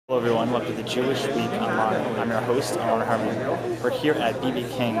Hello everyone, welcome to the Jewish Week Online. I'm your host, Aaron Herman. We're here at BB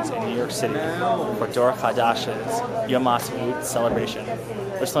King's in New York City for Dor Chadash's Yom Ha'atzmaut celebration.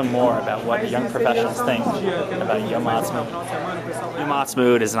 Let's learn more about what young professionals think about Yom Ha'atzmaut. Yom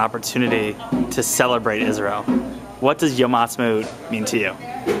Ha'atzmaut is an opportunity to celebrate Israel. What does Yom Ha'atzmaut mean to you?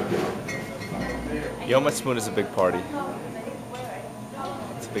 Yom Ha'atzmaut is a big party.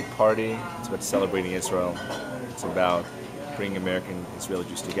 It's a big party. It's about celebrating Israel. It's about bringing American and Israeli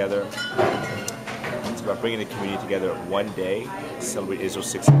Jews together. It's about bringing the community together one day to celebrate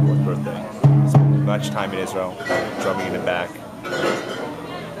Israel's 64th birthday. Spend much time in Israel, drumming in the back.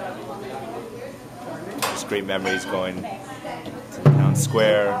 Just great memories going to the town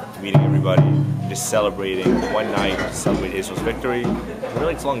square, meeting everybody, just celebrating one night to celebrate Israel's victory. And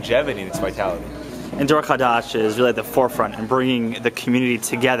really, its longevity and its vitality. And Dor Chadash is really at the forefront in bringing the community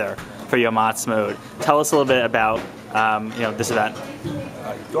together for Yom Ha'atzmaut. Tell us a little bit about this event.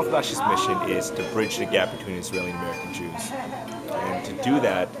 Dor Chadash's mission is to bridge the gap between Israeli and American Jews, and to do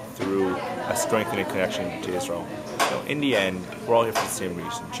that through a strengthening connection to Israel. So in the end, we're all here for the same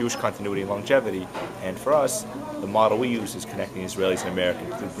reason: Jewish continuity and longevity. And for us, the model we use is connecting Israelis and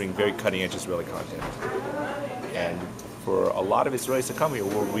Americans to bring very cutting-edge Israeli content. And for a lot of Israelis to come here,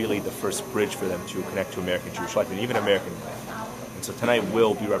 we're really the first bridge for them to connect to American Jewish life and even American life. And so tonight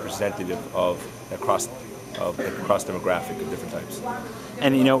will be representative of across demographic of different types.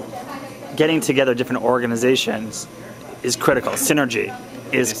 And getting together different organizations is critical. Synergy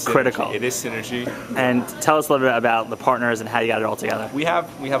is critical. It is synergy. And tell us a little bit about the partners and how you got it all together. We have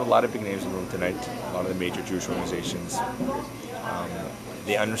a lot of big names in the room tonight. A lot of the major Jewish organizations.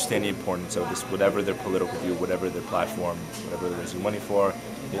 They understand the importance of this, whatever their political view, whatever their platform, whatever they're raising money for.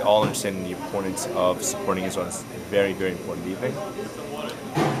 They all understand the importance of supporting Israel. It's a very, very important evening.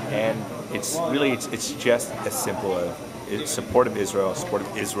 And it's just as simple as support of Israel, support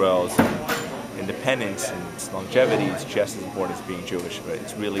of Israel's independence and its longevity is just as important as being Jewish, but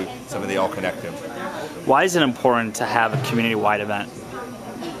it's really something they all connect to. Why is it important to have a community-wide event?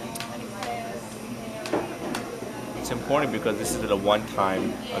 It's important because this is the one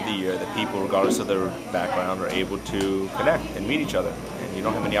time of the year that people, regardless of their background, are able to connect and meet each other. And you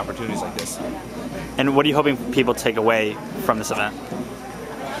don't have many opportunities like this. And what are you hoping people take away from this event?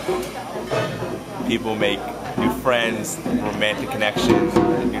 People make new friends, romantic connections,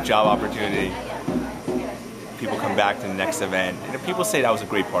 new job opportunity. People come back to the next event. And people say that was a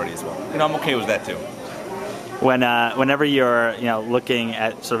great party as well. I'm okay with that too. Whenever you're looking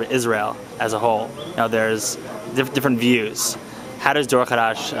at sort of Israel as a whole, there's different views. How does Dor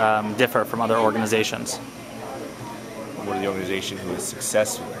Chadash differ from other organizations? One of the organizations who is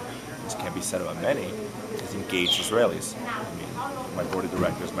successful, this can't be said about many, is engaged Israelis. My board of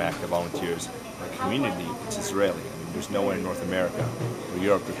directors, my active volunteers, my community, it's Israeli. There's nowhere in North America or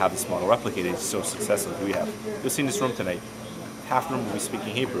Europe to have this model replicated so successfully as we have. You'll see in this room tonight, half the room will be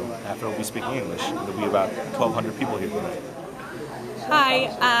speaking Hebrew, half the room will be speaking English. There'll be about 1,200 people here tonight. Hi,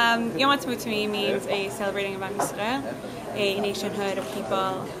 Yom Ha'atzmaut to me means a celebrating of Am Yisrael, a nationhood, a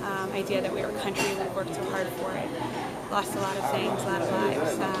people, idea that we are a country, we've worked so hard for it. Lost a lot of things, a lot of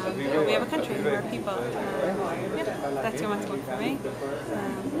lives. But we have a country, we're a people. That's Yom Ha'atzmaut for me.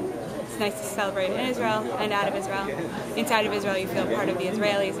 It's nice to celebrate in Israel and out of Israel. Inside of Israel, you feel part of the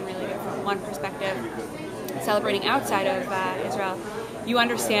Israelis and really good from one perspective. Celebrating outside of Israel, you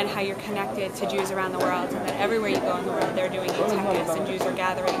understand how you're connected to Jews around the world, and that everywhere you go in the world, they're doing attendees, and Jews are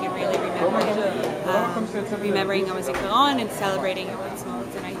gathering and really remembering Yom HaZikaron and celebrating Yom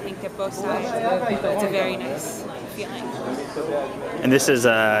Ha'atzmaut. And I think that both sides, it's a very nice feeling. And this is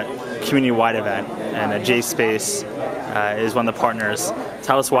a community-wide event, and JSpace is one of the partners.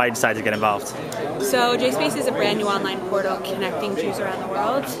 Tell us why you decided to get involved. So JSpace is a brand new online portal connecting Jews around the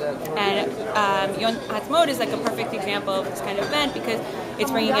world, and Yom Ha'atzmaut is like a perfect example of this kind of event because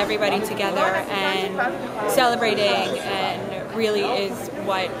it's bringing everybody together and celebrating, and really is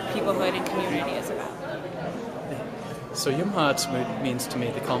what peoplehood and community is about. So Yom Ha'atzmaut means to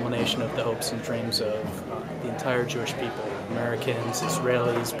me the culmination of the hopes and dreams of the entire Jewish people, Americans,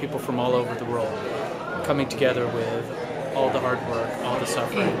 Israelis, people from all over the world, coming together with all the hard work, all the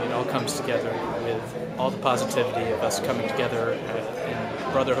suffering. It all comes together with all the positivity of us coming together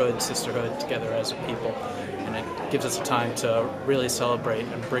in brotherhood, sisterhood, together as a people. And it gives us a time to really celebrate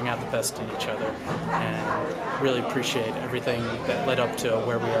and bring out the best in each other and really appreciate everything that led up to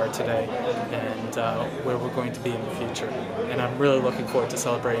where we are today and where we're going to be in the future. And I'm really looking forward to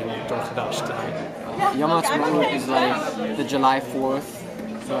celebrating Dor Chadash tonight. Yom Ha'atzmaut is like the July 4th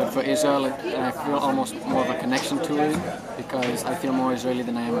for Israel, and I feel almost more of a connection to it because I feel more Israeli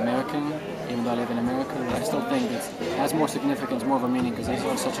than I am American, even though I live in America, but I still think it has more significance, more of a meaning, because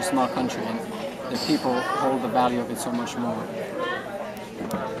Israel is such a small country and the people hold the value of it so much more.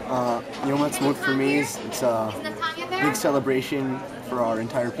 Yom Ha'atzmaut for me it's a big celebration for our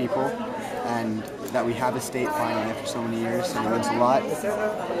entire people, and that we have a state finally after so many years, and it means a lot,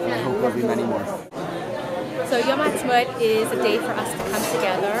 and I hope there'll be many more. So Yom Ha'atzmaut is a day for us to come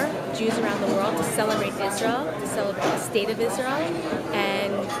together, Jews around the world, to celebrate Israel, to celebrate the state of Israel,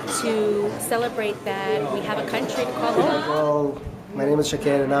 and to celebrate that we have a country to call home. Well, my name is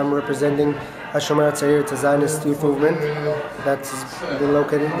Shakir and I'm representing HaShomer HaTzair. It's a Zionist youth movement that's been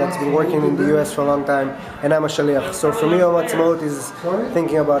working in the US for a long time, and I'm a Shaliach. So for me, Yom Ha'atzmaut is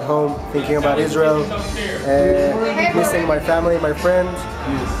thinking about home, thinking about Israel, missing my family, my friends,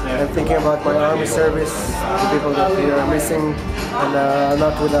 and thinking about my army service, the people that we are missing and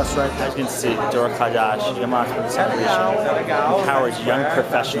not with us right now. As you can see, Dor Chadash, Yom Ha'atzmaut celebration, empowers young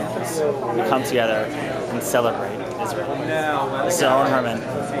professionals to come together and celebrate Israel. This is Owen Herman.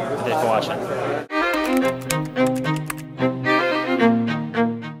 Thank you for watching.